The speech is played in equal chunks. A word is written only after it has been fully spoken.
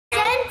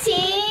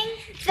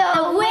The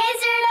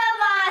Wizard of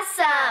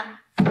Awesome!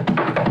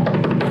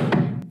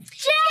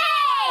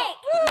 Jake!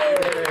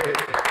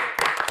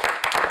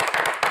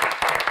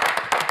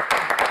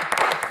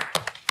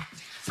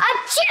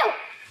 Achoo!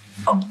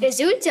 Oh,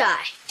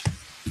 Gesundheit.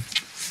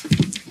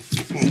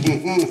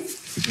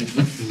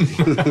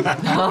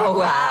 Oh,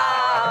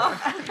 wow.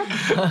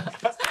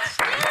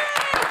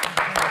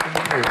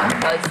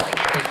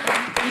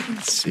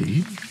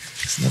 See?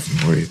 There's nothing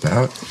to worry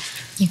about.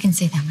 You can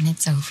say that when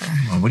it's over.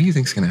 Well, what do you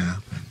think's gonna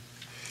happen?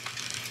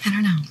 I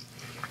don't know.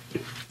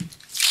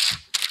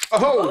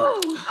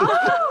 Oh!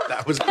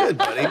 That was good,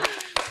 buddy.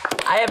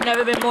 I have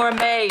never been more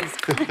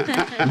amazed.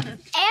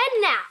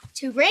 And now,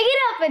 to bring it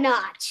up a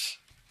notch.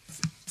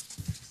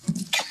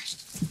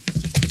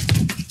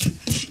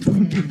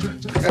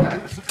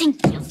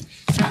 Thank you.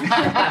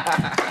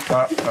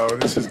 Uh-oh,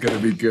 this is gonna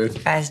be good.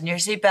 Fasten your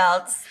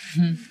seatbelts.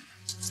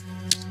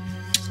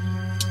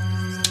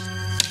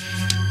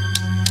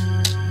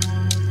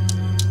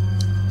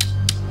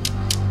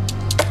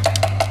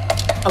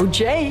 Oh,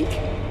 Jake.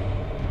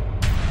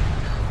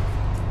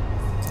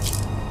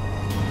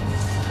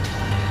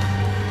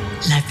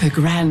 Let the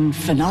grand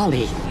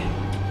finale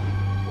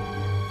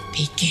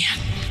begin.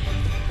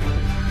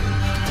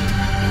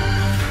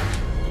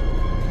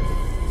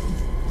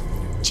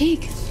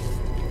 Jake,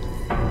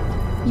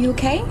 you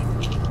okay?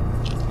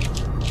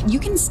 You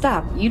can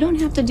stop. You don't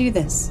have to do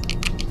this.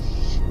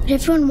 But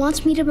everyone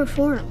wants me to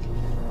perform.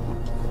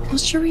 Well,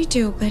 sure we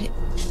do, but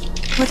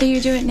whether you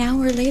do it now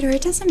or later,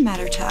 it doesn't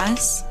matter to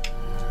us.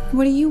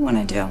 What do you want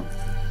to do?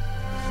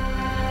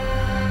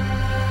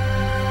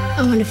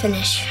 I want to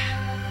finish.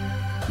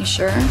 You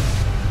sure?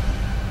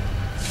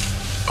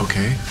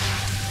 Okay.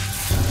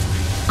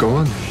 Go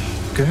on.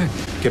 Go ahead.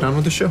 Get on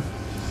with the show.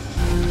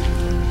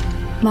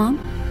 Mom,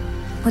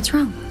 what's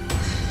wrong?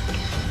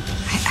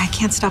 I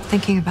can't stop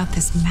thinking about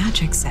this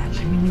magic set.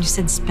 I mean, when you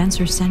said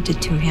Spencer sent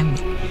it to him,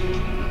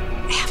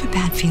 I have a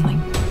bad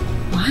feeling.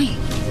 Why?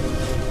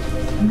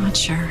 I'm not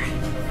sure.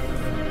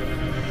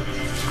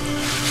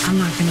 I'm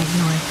not going to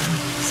ignore it, though.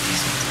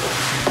 Excuse me.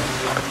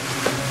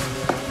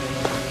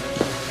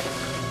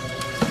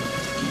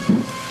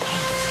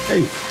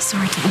 Hey.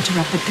 Sorry to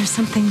interrupt, but there's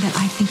something that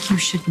I think you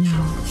should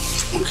know.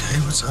 Okay,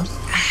 what's up?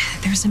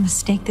 There's a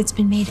mistake that's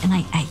been made, and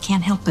I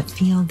can't help but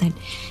feel that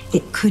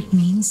it could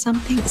mean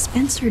something.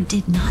 Spencer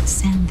did not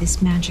send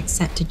this magic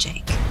set to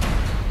Jake.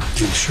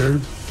 You sure?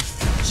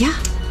 Yeah.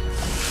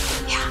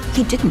 Yeah,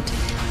 he didn't.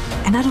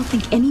 And I don't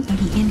think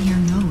anybody in here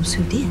knows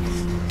who did.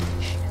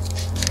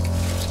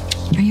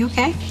 Are you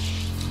okay?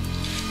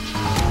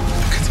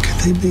 Could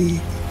they be?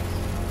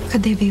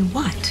 Could they be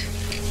what?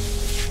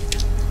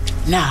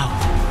 Now,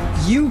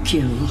 you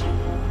kill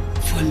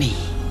for me.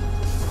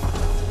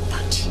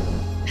 But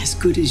as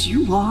good as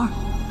you are,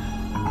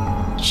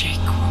 Jake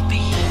will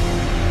be.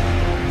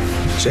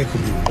 Jake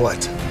will be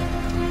what?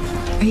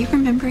 Are you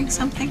remembering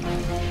something?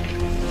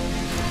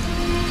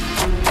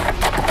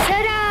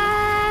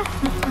 Ta-da!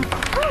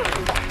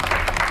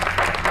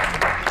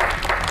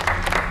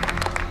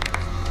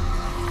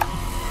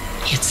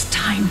 It's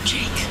time,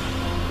 Jake.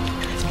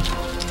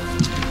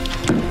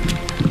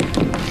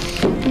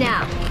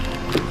 Now,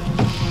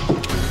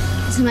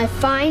 this is my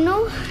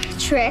final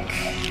trick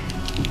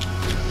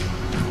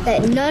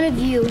that none of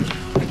you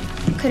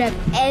could have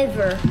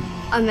ever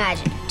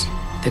imagined.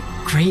 The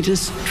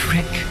greatest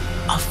trick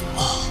of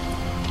all.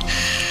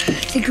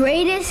 The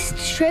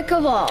greatest trick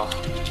of all.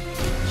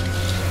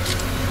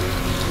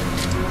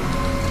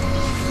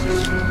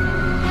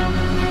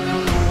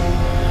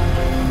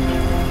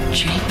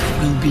 Jake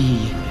will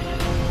be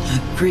the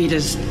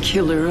greatest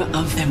killer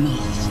of them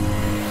all.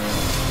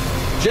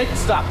 Jake,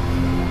 stop.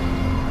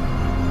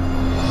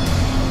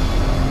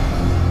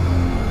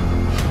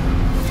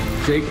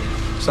 Jake,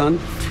 son,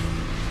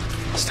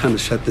 it's time to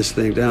shut this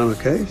thing down,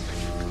 okay?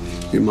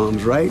 Your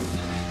mom's right.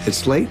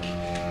 It's late.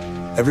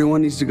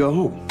 Everyone needs to go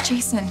home.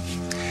 Jason.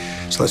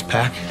 So let's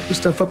pack this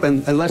stuff up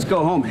and let's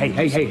go home.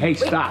 Hey,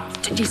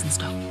 stop. Jason,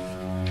 stop.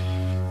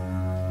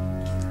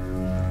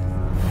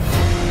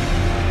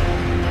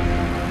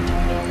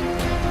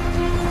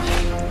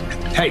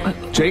 Hey,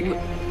 Jake.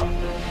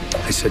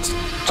 I said,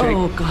 Jake.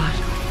 Oh, God.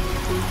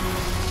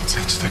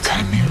 It's the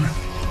chimera.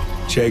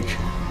 Jake,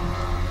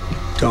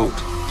 don't.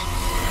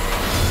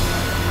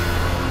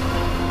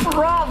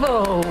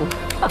 Bravo!